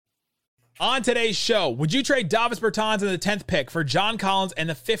On today's show, would you trade Davis Bertans in the 10th pick for John Collins and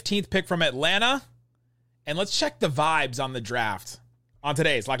the 15th pick from Atlanta? And let's check the vibes on the draft on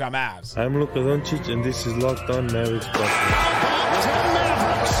today's Locked On Mavs. I'm Luka Doncic, and this is Locked On Mavericks. Mavericks,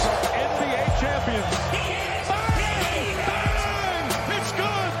 NBA champions. Bang! It's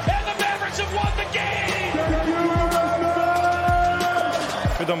good, and the Mavericks have won the game.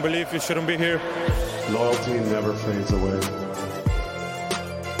 If you don't believe, you shouldn't be here. Loyalty never fades away.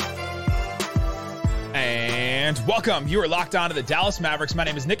 And welcome. You are locked on to the Dallas Mavericks. My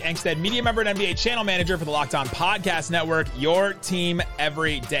name is Nick Engstead, media member and NBA channel manager for the Locked On Podcast Network, your team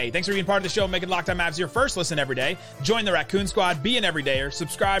every day. Thanks for being part of the show, making Locked On Mavs your first listen every day. Join the Raccoon Squad, be an everydayer,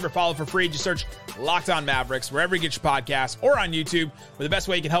 subscribe or follow for free. Just search Locked On Mavericks wherever you get your podcasts or on YouTube, where the best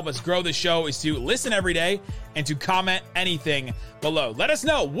way you can help us grow the show is to listen every day and to comment anything below. Let us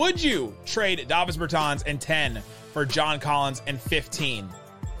know, would you trade Davis Bertans and 10 for John Collins and 15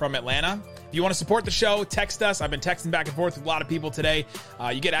 from Atlanta? If you want to support the show, text us. I've been texting back and forth with a lot of people today.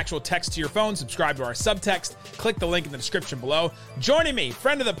 You get actual text to your phone. Subscribe to our subtext. Click the link in the description below. Joining me,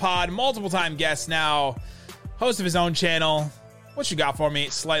 friend of the pod, multiple-time guest now, host of his own channel. What you got for me?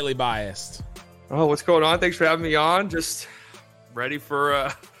 Slightly biased. Oh, what's going on? Thanks for having me on. Just ready for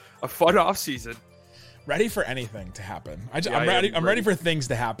a fun off season. Ready for anything to happen. I'm ready for things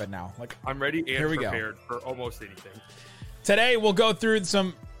to happen now. Like I'm ready and here we prepared for almost anything. Today we'll go through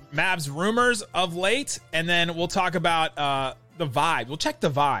some Mavs rumors of late, and then we'll talk about the vibe. We'll check the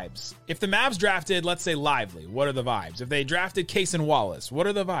vibes. If the Mavs drafted, let's say, Lively, what are the vibes? If they drafted Case and Wallace, what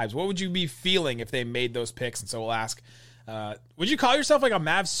are the vibes? What would you be feeling if they made those picks? And so we'll ask, would you call yourself like a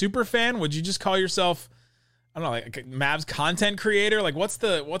Mavs super fan? Would you just call yourself, I don't know, like a Mavs content creator? Like what's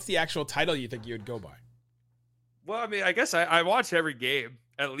the actual title you think you would go by? Well, I mean, I guess I watch every game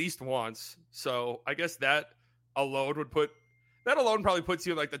at least once. So I guess that alone probably puts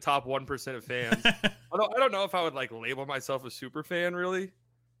you in like the top 1% of fans. Although I don't know if I would like label myself a super fan really,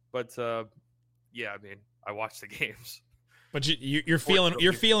 but yeah, I mean, I watch the games. But you're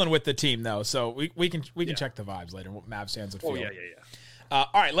feeling with the team though, so we can check the vibes later. What Mavs fans would feel. Oh yeah. All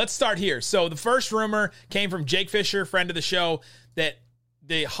right, let's start here. So the first rumor came from Jake Fisher, friend of the show, that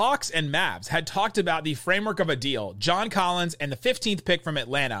the Hawks and Mavs had talked about the framework of a deal: John Collins and the 15th pick from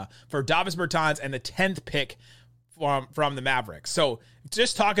Atlanta for Davis Bertans and the 10th pick from the Mavericks. So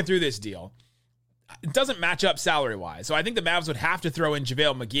just talking through this deal, it doesn't match up salary-wise. So I think the Mavs would have to throw in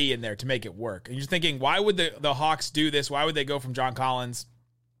JaVale McGee in there to make it work. And you're thinking, why would the Hawks do this? Why would they go from John Collins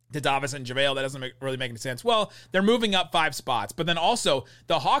to Davis and JaVale? That doesn't really make any sense. Well, they're moving up 5 spots. But then also,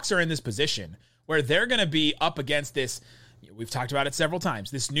 the Hawks are in this position where they're going to be up against this. We've talked about it several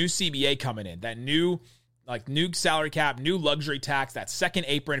times. This new CBA coming in, that new salary cap, new luxury tax, that second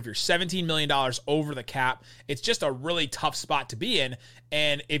apron. If you're $17 million over the cap, it's just a really tough spot to be in.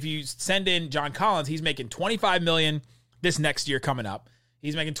 And if you send in John Collins, he's making $25 million this next year coming up.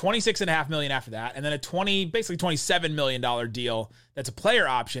 He's making $26.5 million after that, and then basically $27 million deal that's a player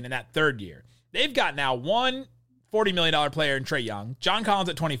option in that third year. They've got now one $40 million player in Trae Young, John Collins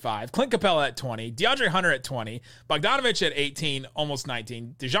at 25, Clint Capella at 20, DeAndre Hunter at 20, Bogdanovich at 18, almost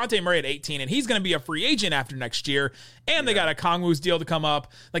 19, DeJounte Murray at 18, and he's going to be a free agent after next year, and they got a Kongwu's deal to come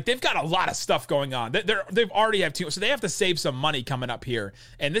up. Like, they've got a lot of stuff going on. They've already have so they have to save some money coming up here,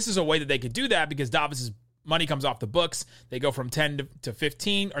 and this is a way that they could do that because Davis's money comes off the books. They go from 10 to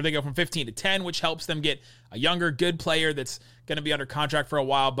 15, or they go from 15 to 10, which helps them get a younger, good player that's going to be under contract for a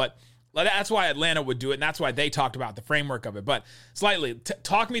while, but that's why Atlanta would do it, and that's why they talked about the framework of it. But slightly,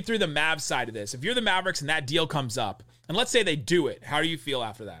 talk me through the Mavs side of this. If you're the Mavericks and that deal comes up, and let's say they do it, how do you feel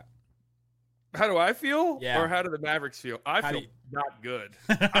after that? How do I feel? Yeah. Or how do the Mavericks feel? I feel not good.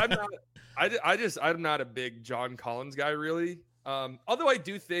 I'm not a big John Collins guy, really. Although I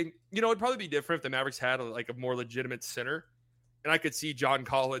do think, it'd probably be different if the Mavericks had a more legitimate center. And I could see John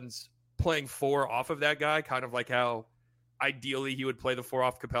Collins playing 4 off of that guy, kind of like how ideally he would play the 4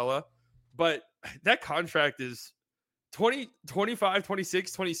 off Capella. But that contract is 25,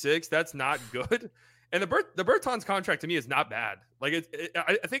 26, 26. That's not good. And the Bertans contract to me is not bad. Like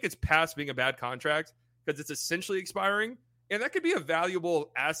I think it's past being a bad contract because it's essentially expiring. And that could be a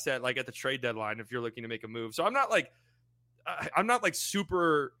valuable asset like at the trade deadline if you're looking to make a move. So I'm not like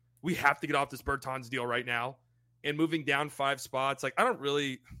super, we have to get off this Bertans deal right now. And moving down 5 spots, like I don't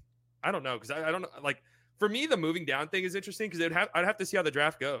know. Because I don't know. Like for me, the moving down thing is interesting because I'd have to see how the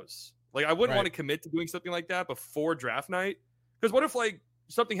draft goes. Like, I wouldn't want to commit to doing something like that before draft night. Because what if,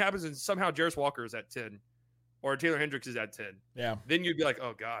 something happens and somehow Jarris Walker is at 10 or Taylor Hendricks is at 10? Yeah. Then you'd be like,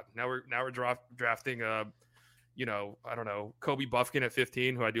 oh, God, now we're drafting I don't know, Kobe Buffkin at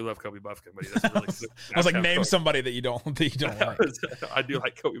 15, who I do love Kobe Buffkin, but he doesn't really. I was like, name somebody that you don't like. I do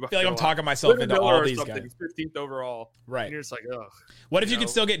like Kobe Buffkin. I feel like I'm talking myself into all these guys. 15th overall. Right. And you're just like, ugh. What if you could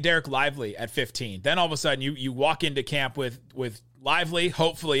still get Derek Lively at 15? Then all of a sudden you walk into camp with Lively,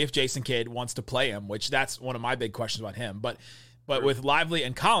 hopefully if Jason Kidd wants to play him, which that's one of my big questions about him. But with Lively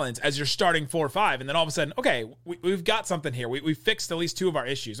and Collins as your starting 4 or 5, and then all of a sudden, okay, we've got something here. We fixed at least 2 of our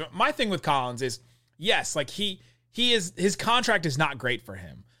issues. My thing with Collins is, yes, like his contract is not great for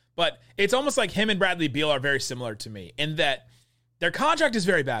him, but it's almost like him and Bradley Beal are very similar to me in that their contract is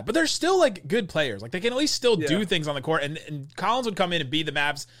very bad, but they're still like good players. Like they can at least still do things on the court. And Collins would come in and be the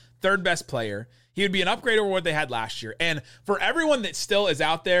Mavs' 3rd best player. He would be an upgrade over what they had last year. And for everyone that still is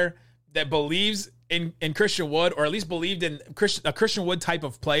out there that believes in Christian Wood, or at least believed in a Christian Wood type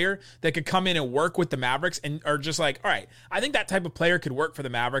of player that could come in and work with the Mavericks and are just like, all right, I think that type of player could work for the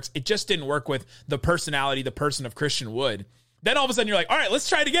Mavericks. It just didn't work with the personality, the person of Christian Wood. Then all of a sudden you're like, all right, let's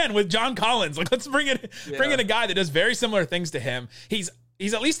try it again with John Collins. Like, let's bring in a guy that does very similar things to him. He's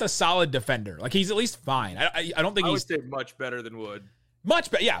at least a solid defender. Like he's at least fine. I don't think I would say much better than Wood.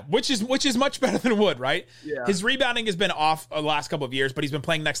 Much better, yeah, which is much better than Wood, right? Yeah. His rebounding has been off the last couple of years, but he's been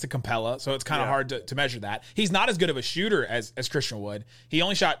playing next to Capella, so it's kind of hard to measure that. He's not as good of a shooter as Christian Wood. He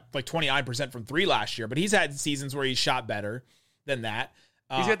only shot like 29% from 3 last year, but he's had seasons where he's shot better than that.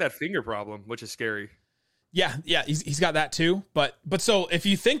 He's got that finger problem, which is scary. Yeah, he's got that too. But so if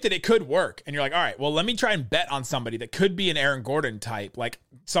you think that it could work and you're like, all right, well, let me try and bet on somebody that could be an Aaron Gordon type, like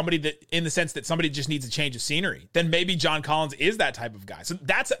somebody that in the sense that somebody just needs a change of scenery, then maybe John Collins is that type of guy. So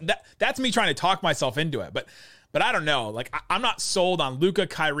that's me trying to talk myself into it. But I don't know. Like I'm not sold on Luka,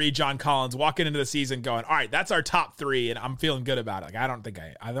 Kyrie, John Collins walking into the season going, all right, that's our top 3 and I'm feeling good about it. Like I don't think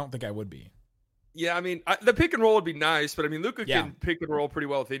I would be. Yeah, I mean, the pick and roll would be nice, but I mean, Luka can pick and roll pretty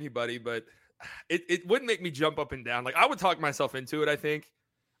well with anybody, but it wouldn't make me jump up and down. Like I would talk myself into it. I think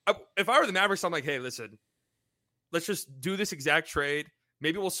if I were the Mavericks, I'm like, hey, listen, let's just do this exact trade.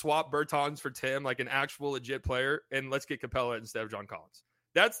 Maybe we'll swap Bertans for Tim, like an actual legit player, and let's get Capella instead of John Collins.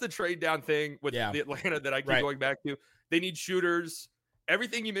 That's the trade down thing with the Atlanta that I keep going back to. They need shooters.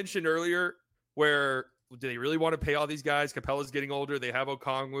 Everything you mentioned earlier, where do they really want to pay all these guys? Capella's getting older. They have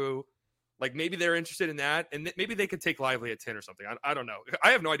Okongwu. Like maybe they're interested in that, and maybe they could take Lively at 10 or something. I don't know.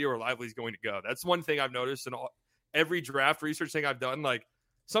 I have no idea where Lively's going to go. That's one thing I've noticed in every draft research thing I've done. Like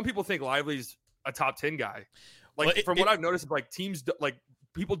some people think Lively's a top 10 guy. Like what I've noticed, like teams, like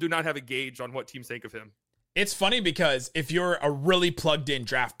people do not have a gauge on what teams think of him. It's funny because if you're a really plugged in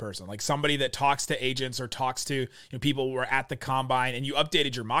draft person, like somebody that talks to agents or talks to people who were at the combine, and you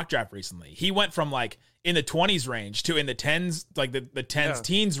updated your mock draft recently, he went from like in the 20s range to in the 10s, like the 10s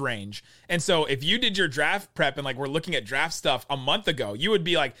teens range. And so if you did your draft prep and like we're looking at draft stuff a month ago, you would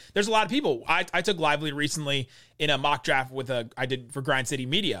be like, there's a lot of people. I took Lively recently in a mock draft I did for Grind City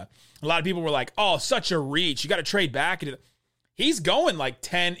Media. A lot of people were like, oh, such a reach. You got to trade back. He's going like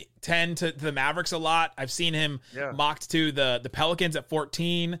 10 to the Mavericks a lot. I've seen him mocked to the Pelicans at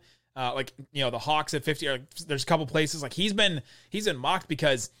 14, the Hawks at 50. There's a couple places like he's been mocked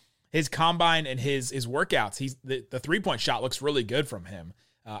because his combine and his workouts. The 3-point shot looks really good from him.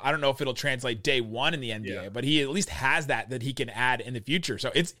 I don't know if it'll translate day one in the NBA, but he at least has that he can add in the future.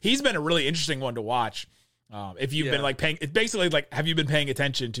 So he's been a really interesting one to watch. If you've been like paying, it's basically like, have you been paying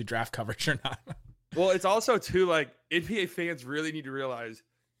attention to draft coverage or not? Well, it's also too like NBA fans really need to realize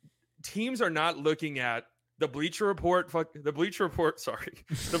teams are not looking at the Bleacher Report. The Bleacher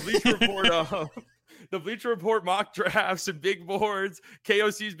Report mock drafts and big boards,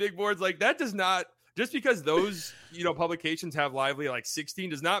 KOC's big boards. Like that does not, just because those publications have Lively like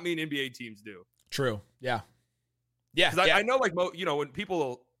 16 does not mean NBA teams do. True. Yeah. Because I know like when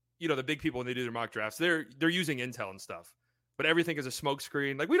people the big people when they do their mock drafts they're using intel and stuff. But everything is a smoke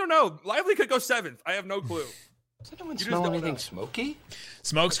screen. Like, we don't know. Lively could go 7th. I have no clue. Does anyone smell anything smoky?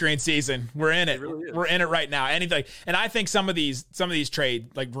 Smoke screen season. We're in it. Really We're in it right now. Anything. And I think some of these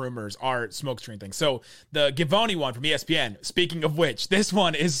trade like rumors are smoke screen things. So the Givoni one from ESPN, speaking of which, this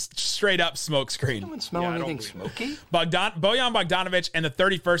one is straight up smoke screen. Does anyone smell anything smoky? Bojan Bogdanovic and the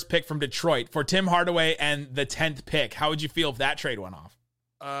 31st pick from Detroit for Tim Hardaway and the 10th pick. How would you feel if that trade went off?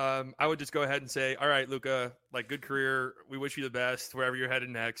 I would just go ahead and say, all right, Luka, like good career. We wish you the best wherever you're headed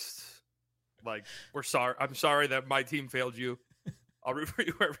next. Like, we're sorry. I'm sorry that my team failed you. I'll root for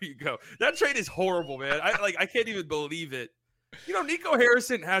you wherever you go. That trade is horrible, man. I can't even believe it. Nico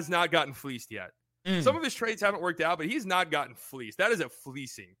Harrison has not gotten fleeced yet. Some of his trades haven't worked out, but he's not gotten fleeced. That is a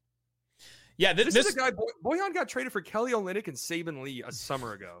fleecing. Yeah, this is a guy. Bojan got traded for Kelly Olynyk and Saban Lee a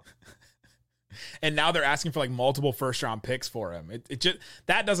summer ago. And now they're asking for like multiple first round picks for him. It just,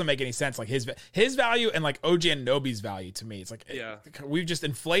 that doesn't make any sense. Like his value and like OG Anunoby's value to me. It's like, we've just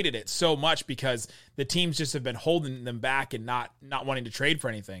inflated it so much because the teams just have been holding them back and not wanting to trade for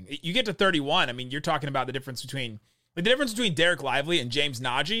anything. You get to 31. I mean, you're talking about the difference between Derek Lively and James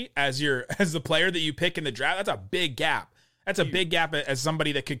Nagy as the player that you pick in the draft. That's a big gap. That's a big gap as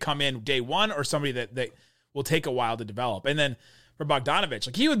somebody that could come in day one or somebody that will take a while to develop. And then for Bogdanović,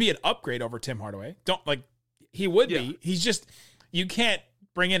 like he would be an upgrade over Tim Hardaway. He would be. He's just, you can't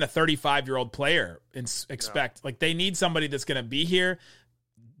bring in a 35-year-old player and expect like they need somebody that's going to be here,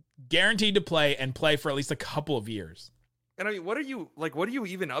 guaranteed to play and play for at least a couple of years. And I mean, what are you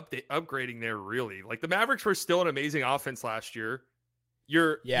even upgrading there really? Like the Mavericks were still an amazing offense last year.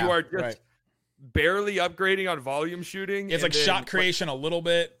 You are just barely upgrading on volume shooting. It's like shot creation a little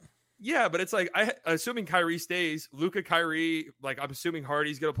bit. Yeah, but it's like assuming Kyrie stays, Kyrie, like I'm assuming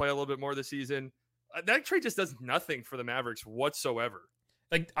Hardy's going to play a little bit more this season. That trade just does nothing for the Mavericks whatsoever.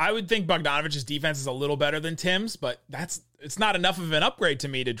 Like I would think Bogdanovic's defense is a little better than Tim's, but it's not enough of an upgrade to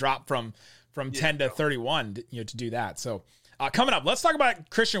me to drop from 10 to 31, to do that. So coming up, let's talk about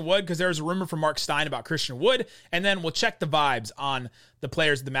Christian Wood because there's a rumor from Mark Stein about Christian Wood, and then we'll check the vibes on the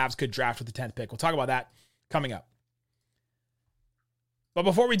players the Mavs could draft with the 10th pick. We'll talk about that coming up. But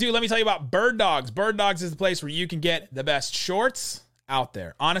before we do, let me tell you about Bird Dogs. Bird Dogs is the place where you can get the best shorts out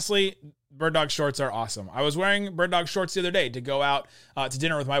there. Honestly, Bird Dog shorts are awesome. I was wearing Bird Dog shorts the other day to go out to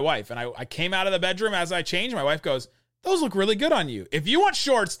dinner with my wife, and I came out of the bedroom as I changed. My wife goes, "Those look really good on you." If you want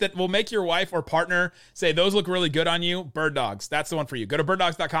shorts that will make your wife or partner say, "Those look really good on you," Bird Dogs, that's the one for you. Go to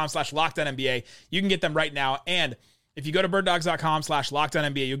birddogs.com/LockedOnNBA. You can get them right now. And if you go to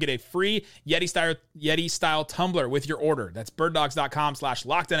birddogs.com/LockedOnNBA, you'll get a free Yeti style tumbler with your order. That's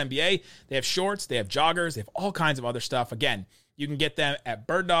birddogs.com/LockedOnNBA. They have shorts, they have joggers, they have all kinds of other stuff. Again, you can get them at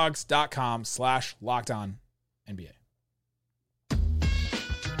birddogs.com/LockedOnNBA.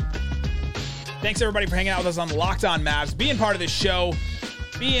 Thanks everybody for hanging out with us on Locked On Mavs, being part of this show,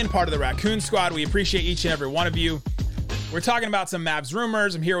 being part of the Raccoon Squad. We appreciate each and every one of you. We're talking about some Mavs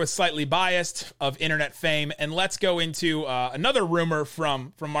rumors. I'm here with Slightly Biased of internet fame, and let's go into another rumor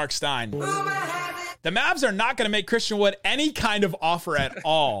from Mark Stein. The Mavs are not going to make Christian Wood any kind of offer at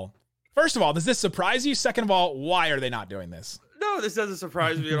all. First of all, does this surprise you? Second of all, why are they not doing this? No, this doesn't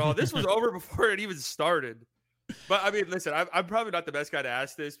surprise me at all. This was over before it even started. But I mean, listen, I'm probably not the best guy to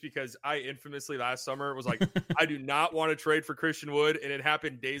ask this because I infamously last summer was like, I do not want to trade for Christian Wood, and it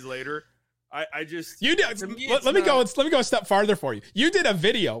happened days later. I just you did. Let me go a step farther for you. You did a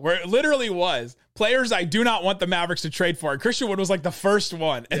video where it literally was players I do not want the Mavericks to trade for. And Christian Wood was like the first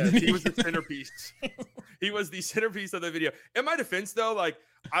one, and then he was the centerpiece. He was the centerpiece of the video. In my defense, though, like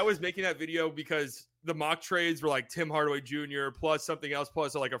I was making that video because the mock trades were like Tim Hardaway Jr. plus something else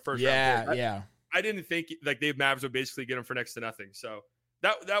plus like a first round pick. I didn't think like the Mavs would basically get him for next to nothing. So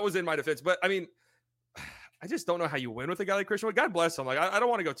that was in my defense. But I mean, I just don't know how you win with a guy like Christian Wood. God bless him. Like I don't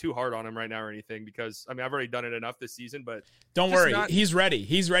want to go too hard on him right now or anything because I mean I've already done it enough this season. But don't worry, he's ready.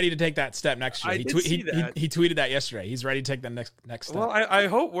 He's ready to take that step next year. He tweeted that yesterday. He's ready to take the next step. Well, I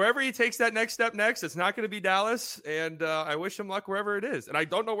hope wherever he takes that next step next, it's not going to be Dallas, and I wish him luck wherever it is. And I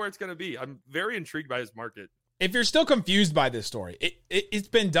don't know where it's going to be. I'm very intrigued by his market. If you're still confused by this story, it's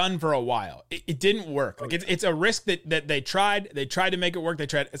been done for a while. It didn't work. Like it's a risk that they tried. They tried to make it work. They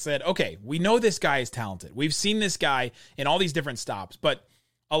said, okay, we know this guy is talented. We've seen this guy in all these different stops. But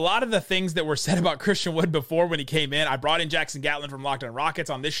a lot of the things that were said about Christian Wood before when he came in, I brought in Jackson Gatlin from Locked On Rockets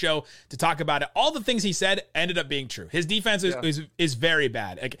on this show to talk about it. All the things he said ended up being true. His defense is very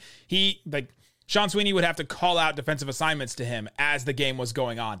bad. Sean Sweeney would have to call out defensive assignments to him as the game was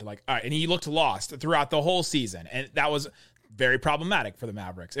going on to all right. And he looked lost throughout the whole season. And that was very problematic for the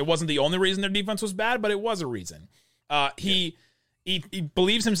Mavericks. It wasn't the only reason their defense was bad, but it was a reason. He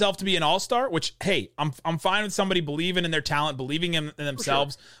believes himself to be an all-star, which, hey, I'm fine with somebody believing in their talent, believing in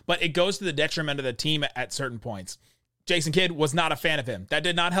themselves, but it goes to the detriment of the team at certain points. Jason Kidd was not a fan of him. That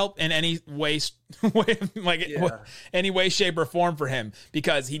did not help in any way, any way, shape, or form for him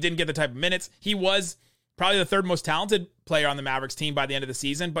because he didn't get the type of minutes. He was probably the third most talented player on the Mavericks team by the end of the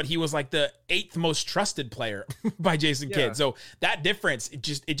season, but he was like the 8th most trusted player by Jason Kidd. So that difference, it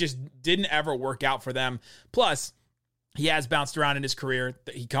just didn't ever work out for them. Plus, he has bounced around in his career.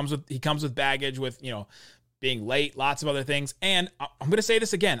 He comes with baggage with, being late, lots of other things. And I'm going to say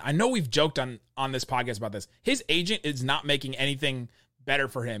this again. I know we've joked on this podcast about this. His agent is not making anything better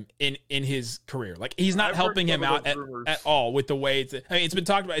for him in his career. Like he's not helping him out at all with the way it's been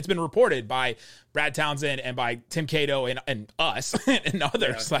talked about. It's been reported by Brad Townsend and by Tim Cato and us and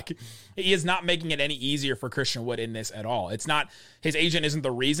others. Yeah. Like he is not making it any easier for Christian Wood in this at all. It's not, his agent isn't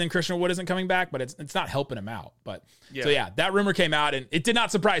the reason Christian Wood isn't coming back, but it's not helping him out. But so yeah, that rumor came out and it did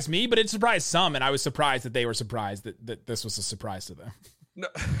not surprise me, but it surprised some. And I was surprised that they were surprised that this was a surprise to them. No,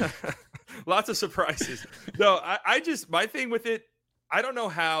 lots of surprises. No, I just, my thing with it, I don't know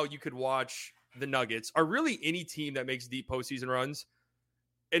how you could watch the Nuggets or really any team that makes deep postseason runs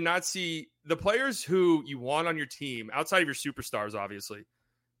and not see the players who you want on your team outside of your superstars, obviously,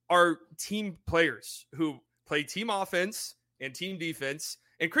 are team players who play team offense and team defense.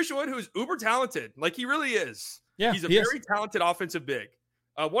 And Christian Wood, who's uber talented, like he really is. Yeah, he's a very talented offensive big.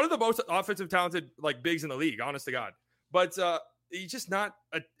 One of the most offensive talented like bigs in the league, honest to God. But he's just not,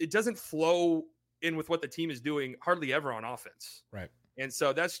 it doesn't flow in with what the team is doing hardly ever on offense. Right. And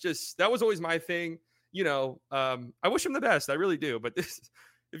so that was always my thing. You know, I wish him the best. I really do. But if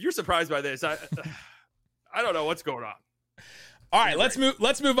you're surprised by this, I don't know what's going on. All right, let's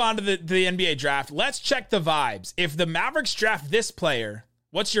move on to the NBA draft. Let's check the vibes. If the Mavericks draft this player,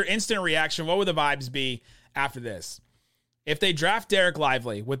 what's your instant reaction? What would the vibes be after this? If they draft Derek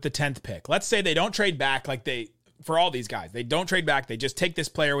Lively with the 10th pick, let's say they don't trade back for all these guys. They don't trade back. They just take this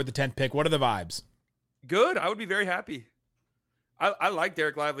player with the 10th pick. What are the vibes? Good. I would be very happy. I like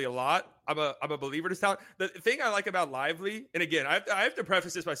Derek Lively a lot. I'm a believer in his talent. The thing I like about Lively, and again, I have to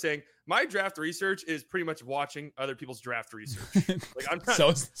preface this by saying my draft research is pretty much watching other people's draft research. Like I'm not,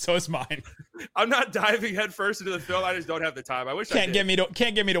 so is mine. I'm not diving headfirst into the film. I just don't have the time. I wish can't get me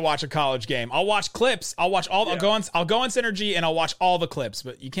to watch a college game. I'll watch clips. I'll watch all. Yeah. I'll go on Synergy and I'll watch all the clips.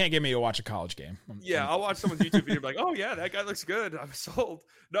 But you can't get me to watch a college game. I'll watch someone's YouTube video and be like, oh yeah, that guy looks good. I'm sold.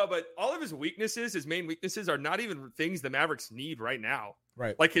 No, but all of his main weaknesses, are not even things the Mavericks need right now.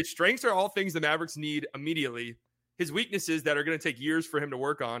 Right. Like his strengths are all things the Mavericks need immediately. His weaknesses that are going to take years for him to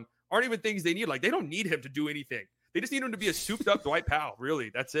work on aren't even things they need. Like they don't need him to do anything. They just need him to be a souped up Dwight Powell.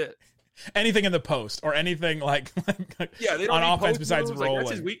 Really, that's it. Anything in the post or anything like they don't on offense besides moves. rolling. Like,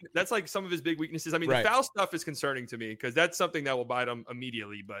 that's his weakness. That's like some of his big weaknesses. I mean, the foul stuff is concerning to me because that's something that will bite him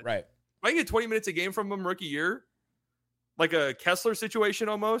immediately. But right. If I can get 20 minutes a game from him rookie year, like a Kessler situation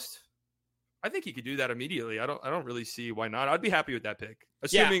almost, I think he could do that immediately. I don't really see why not. I'd be happy with that pick,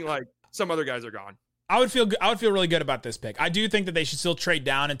 assuming like some other guys are gone. I would feel really good about this pick. I do think that they should still trade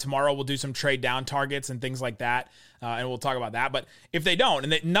down, and tomorrow we'll do some trade down targets and things like that, and we'll talk about that. But if they don't,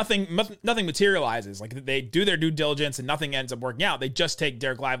 and nothing materializes, like they do their due diligence and nothing ends up working out, they just take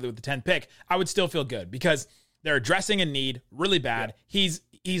Derek Lively with the 10th pick, I would still feel good because they're addressing a need really bad. Yeah.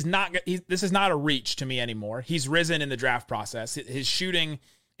 This is not a reach to me anymore. He's risen in the draft process. His shooting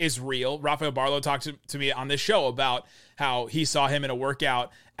is real. Rafael Barlow talked to me on this show about how he saw him in a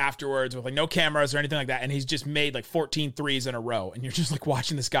workout afterwards with like no cameras or anything like that. And he's just made like 14 threes in a row. And you're just like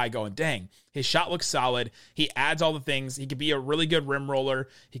watching this guy going, dang, his shot looks solid. He adds all the things. He could be a really good rim roller.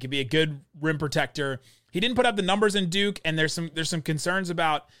 He could be a good rim protector. He didn't put up the numbers in Duke. And there's some concerns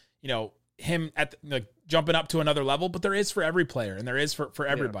about, him at jumping up to another level, but there is for every player and there is for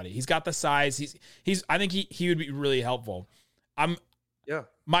everybody. Yeah. He's got the size. I think he would be really helpful.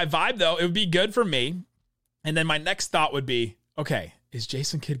 My vibe, though, it would be good for me. And then my next thought would be, okay, is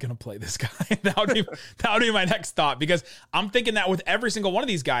Jason Kidd going to play this guy? that would be my next thought, because I'm thinking that with every single one of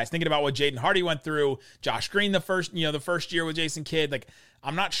these guys, thinking about what Jaden Hardy went through, Josh Green, the first year with Jason Kidd, like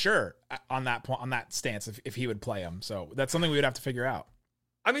I'm not sure on that stance if he would play him. So that's something we would have to figure out.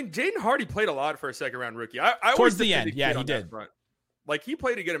 I mean, Jaden Hardy played a lot for a second round rookie. I towards the end, yeah, he did. Like he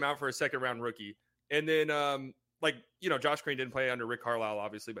played to get him out for a second round rookie, and then Josh Green didn't play under Rick Carlisle,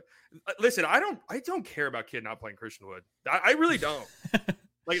 obviously. But listen, I don't care about Kidd not playing Christian Wood. I really don't.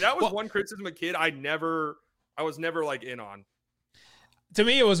 Like that was one criticism of Kidd I was never like in on. To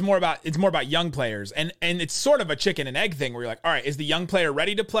me, it's more about young players, and it's sort of a chicken and egg thing where you're like, all right, is the young player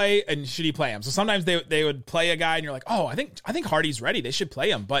ready to play, and should he play him? So sometimes they would play a guy, and you're like, oh, I think Hardy's ready. They should play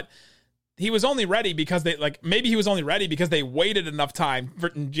him, but he was only ready because maybe he was only ready because they waited enough time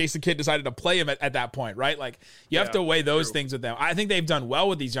and Jason Kidd decided to play him at that point, right? Like you have to weigh those things with them. I think they've done well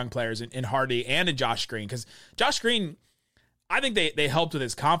with these young players in Hardy and in Josh Green, because Josh Green, I think they helped with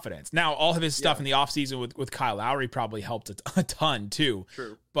his confidence. Now, all of his stuff in the offseason with Kyle Lowry probably helped a ton too.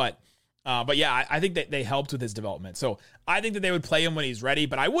 True. But yeah, I think that they helped with his development. So I think that they would play him when he's ready,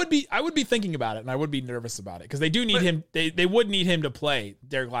 but I would be thinking about it, and I would be nervous about it, because they do need him. They would need him to play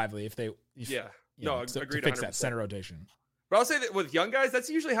Derek Lively to fix that center rotation. But I'll say that with young guys, that's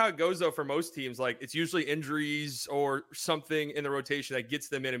usually how it goes, though, for most teams. Like it's usually injuries or something in the rotation that gets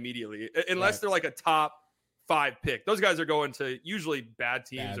them in immediately, unless they're like a top 5 pick. Those guys are going to usually bad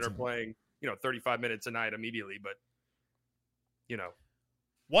teams that are playing, 35 minutes a night immediately. But,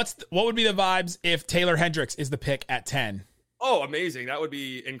 what would be the vibes if Taylor Hendricks is the pick at 10? Oh, amazing. That would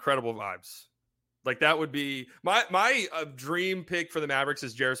be incredible vibes. Like, that would be my dream pick for the Mavericks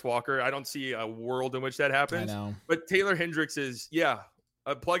is Jarris Walker. I don't see a world in which that happens. I know. But Taylor Hendricks is,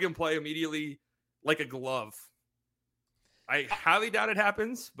 a plug and play immediately like a glove. I highly doubt it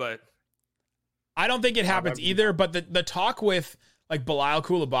happens, but I don't think it happens either. But the talk with like Bilal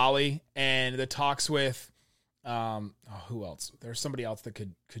Coulibaly and the talks with who else? There's somebody else that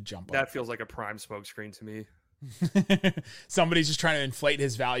could jump up. That feels like a prime smokescreen to me. Somebody's just trying to inflate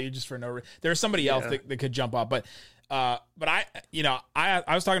his value just for no reason. There's somebody else that could jump up, but I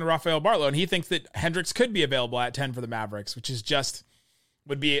was talking to Rafael Barlow, and he thinks that Hendricks could be available at 10 for the Mavericks, which is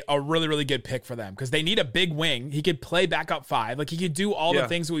would be a really, really good pick for them because they need a big wing. He could play backup 5. Like, he could do all the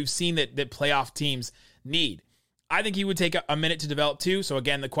things that we've seen that playoff teams need. I think he would take a minute to develop too. So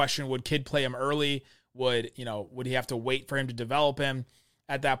again, the question, would Kidd play him early? Would he have to wait for him to develop him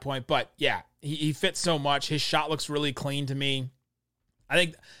at that point? But yeah, he fits so much. His shot looks really clean to me. I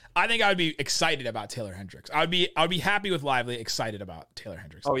think I would be excited about Taylor Hendricks. I would be happy with Lively, excited about Taylor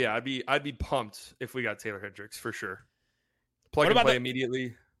Hendricks. Oh yeah, I'd be pumped if we got Taylor Hendricks for sure. Plug and play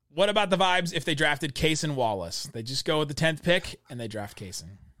immediately. What about the vibes if they drafted Cason Wallace? They just go with the 10th pick and they draft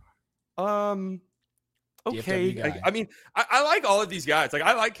Cason. Okay. I mean, I like all of these guys. Like,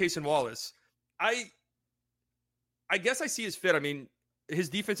 I like Cason Wallace. I guess I see his fit. I mean, his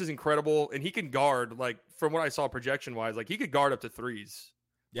defense is incredible, and he can guard, like, from what I saw projection-wise, like, he could guard up to threes.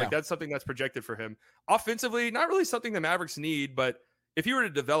 Yeah. Like, that's something that's projected for him. Offensively, not really something the Mavericks need, but if he were to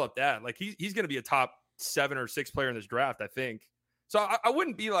develop that, like, he's going to be a top 7 or 6 player in this draft, I think. So I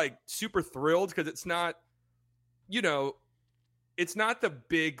wouldn't be, like, super thrilled because it's not, it's not the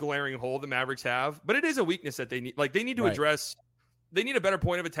big glaring hole the Mavericks have, but it is a weakness that they need. Like, they need to address. They need a better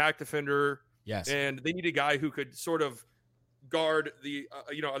point of attack defender. Yes. And they need a guy who could sort of guard the,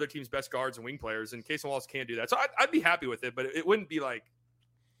 other team's best guards and wing players. And Cason Wallace can't do that. So I'd be happy with it, but it wouldn't be like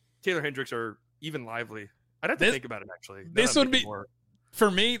Taylor Hendricks or even Lively. I'd have to think about it, actually. This would be, for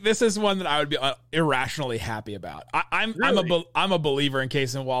me, this is one that I would be irrationally happy about. I'm a believer in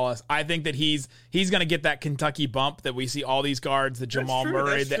Cason Wallace. I think that he's going to get that Kentucky bump that we see all these guards, the Jamal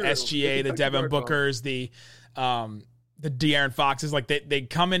Murray, the SGA, the Devin Bookers, the De'Aaron Foxes. Like, they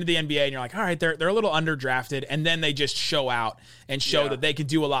come into the NBA and you're like, all right, they're a little underdrafted, and then they just show out and show that they can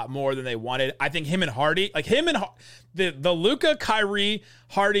do a lot more than they wanted. I think him and Hardy, like the Luka, Kyrie,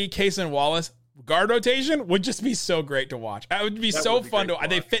 Hardy, Cason Wallace guard rotation would just be so great to watch. It would be so fun to watch.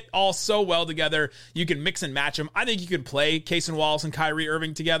 They fit all so well together. You can mix and match them. I think you could play Cason Wallace and Kyrie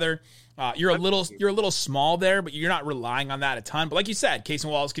Irving together. You're a little small there, but you're not relying on that a ton. But like you said, Cason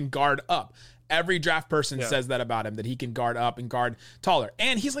Wallace can guard up. Every draft person says that about him, that he can guard up and guard taller.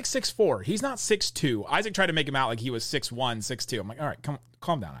 And he's like 6'4". He's not 6'2". Isaac tried to make him out like he was 6'1", 6'2". I'm like, all right,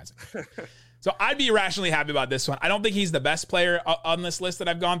 calm down, Isaac. So I'd be irrationally happy about this one. I don't think he's the best player on this list that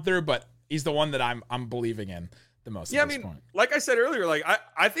I've gone through, but he's the one that I'm believing in the most. Yeah, at this point. Like I said earlier, like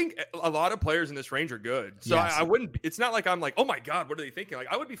I think a lot of players in this range are good. So yes. I wouldn't. It's not like I'm like, oh my god, what are they thinking? Like,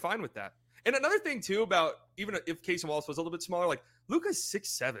 I would be fine with that. And another thing too about even if Cason Wallace was a little bit smaller, like Luka's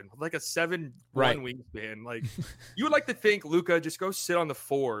 6'7", like a 7'1" wingspan. Like, you would like to think Luka just go sit on the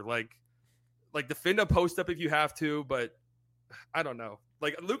 4, like defend a post up if you have to, but I don't know.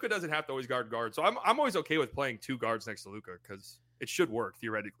 Like, Luka doesn't have to always guard. So I'm always okay with playing 2 guards next to Luka because it should work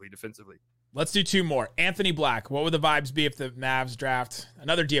theoretically defensively. Let's do 2 more. Anthony Black. What would the vibes be if the Mavs draft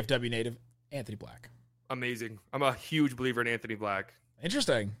another DFW native, Anthony Black? Amazing. I'm a huge believer in Anthony Black.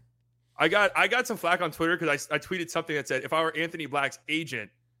 Interesting. I got some flack on Twitter because I tweeted something that said, if I were Anthony Black's agent,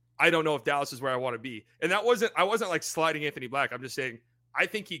 I don't know if Dallas is where I want to be. And I wasn't like sliding Anthony Black. I'm just saying I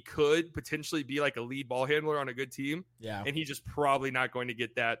think he could potentially be like a lead ball handler on a good team. Yeah. And he's just probably not going to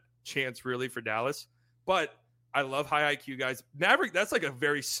get that chance really for Dallas. But I love high IQ guys. Maverick, that's like a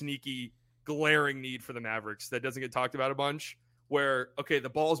very sneaky, glaring need for the Mavericks that doesn't get talked about a bunch. Where, okay, the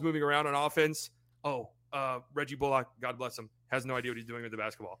ball's moving around on offense. Reggie Bullock, God bless him, has no idea what he's doing with the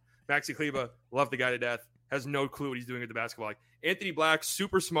basketball. Maxi Kleba, love the guy to death, has no clue what he's doing with the basketball. Like, Anthony Black,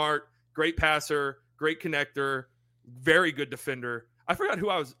 super smart, great passer, great connector, very good defender. I forgot who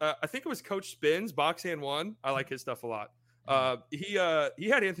I was. I think it was Coach Spins, Box Hand 1. I like his stuff a lot. He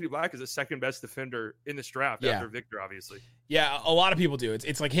had Anthony Black as the second best defender in this draft after Victor, obviously. Yeah, a lot of people do.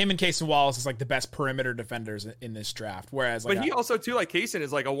 It's like him and Cason Wallace is like the best perimeter defenders in this draft. Whereas, like, but he also too, like Cason,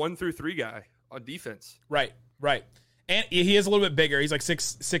 is like a 1-3 guy on defense. Right. And he is a little bit bigger. He's like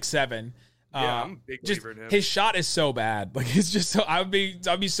 6'7". Yeah, I'm a big just believer in him. his shot is so bad. Like it's just so I'd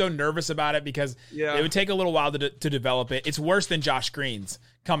be so nervous about it because it would take a little while to develop it. It's worse than Josh Green's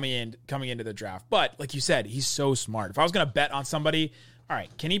coming into the draft. But like you said, he's so smart. If I was going to bet on somebody, all right,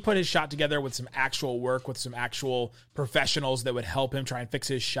 can he put his shot together with some actual work, with some actual professionals that would help him try and fix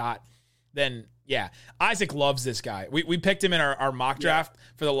his shot? Then yeah, Isaac loves this guy. We picked him in our mock draft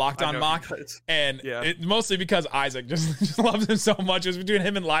for the Locked On mock, and mostly because Isaac just loves him so much. It was between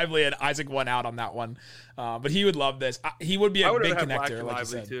him and Lively, and Isaac won out on that one. But he would love this. He would be a big connector, like you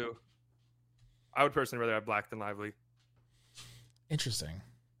said. Too. I would personally rather have Black than Lively. Interesting.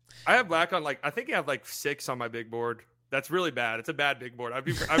 I have Black on I think I have 6 on my big board. That's really bad. It's a bad big board.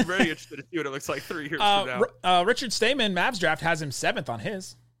 I'm very interested to see what it looks like 3 years from now. Richard Stayman, Mavs draft, has him 7th on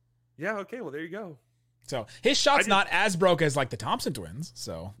his. Yeah, okay, well, there you go. So his shot's not as broke as the Thompson twins.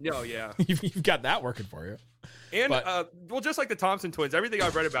 So no, yeah, you've got that working for you. And just like the Thompson twins, everything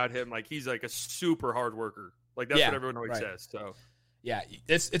I've read about him, he's a super hard worker. That's what everyone always says. So yeah,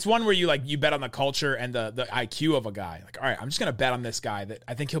 it's one where you bet on the culture and the IQ of a guy. All right, I'm just gonna bet on this guy that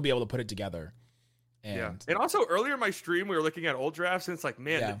I think he'll be able to put it together. And also earlier in my stream, we were looking at old drafts, and it's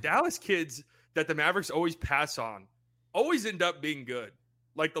the Dallas kids that the Mavericks always pass on always end up being good.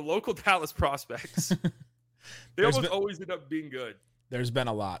 Like the local Dallas prospects. They always end up being good. There's been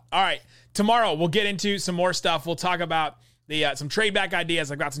a lot. All right. Tomorrow, we'll get into some more stuff. We'll talk about some trade back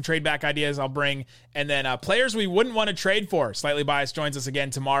ideas. I've got some trade back ideas I'll bring. And then players we wouldn't want to trade for. Slightly Biased joins us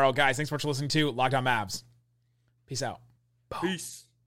again tomorrow. Guys, thanks so much for listening to Locked On Mavs. Peace out. Peace.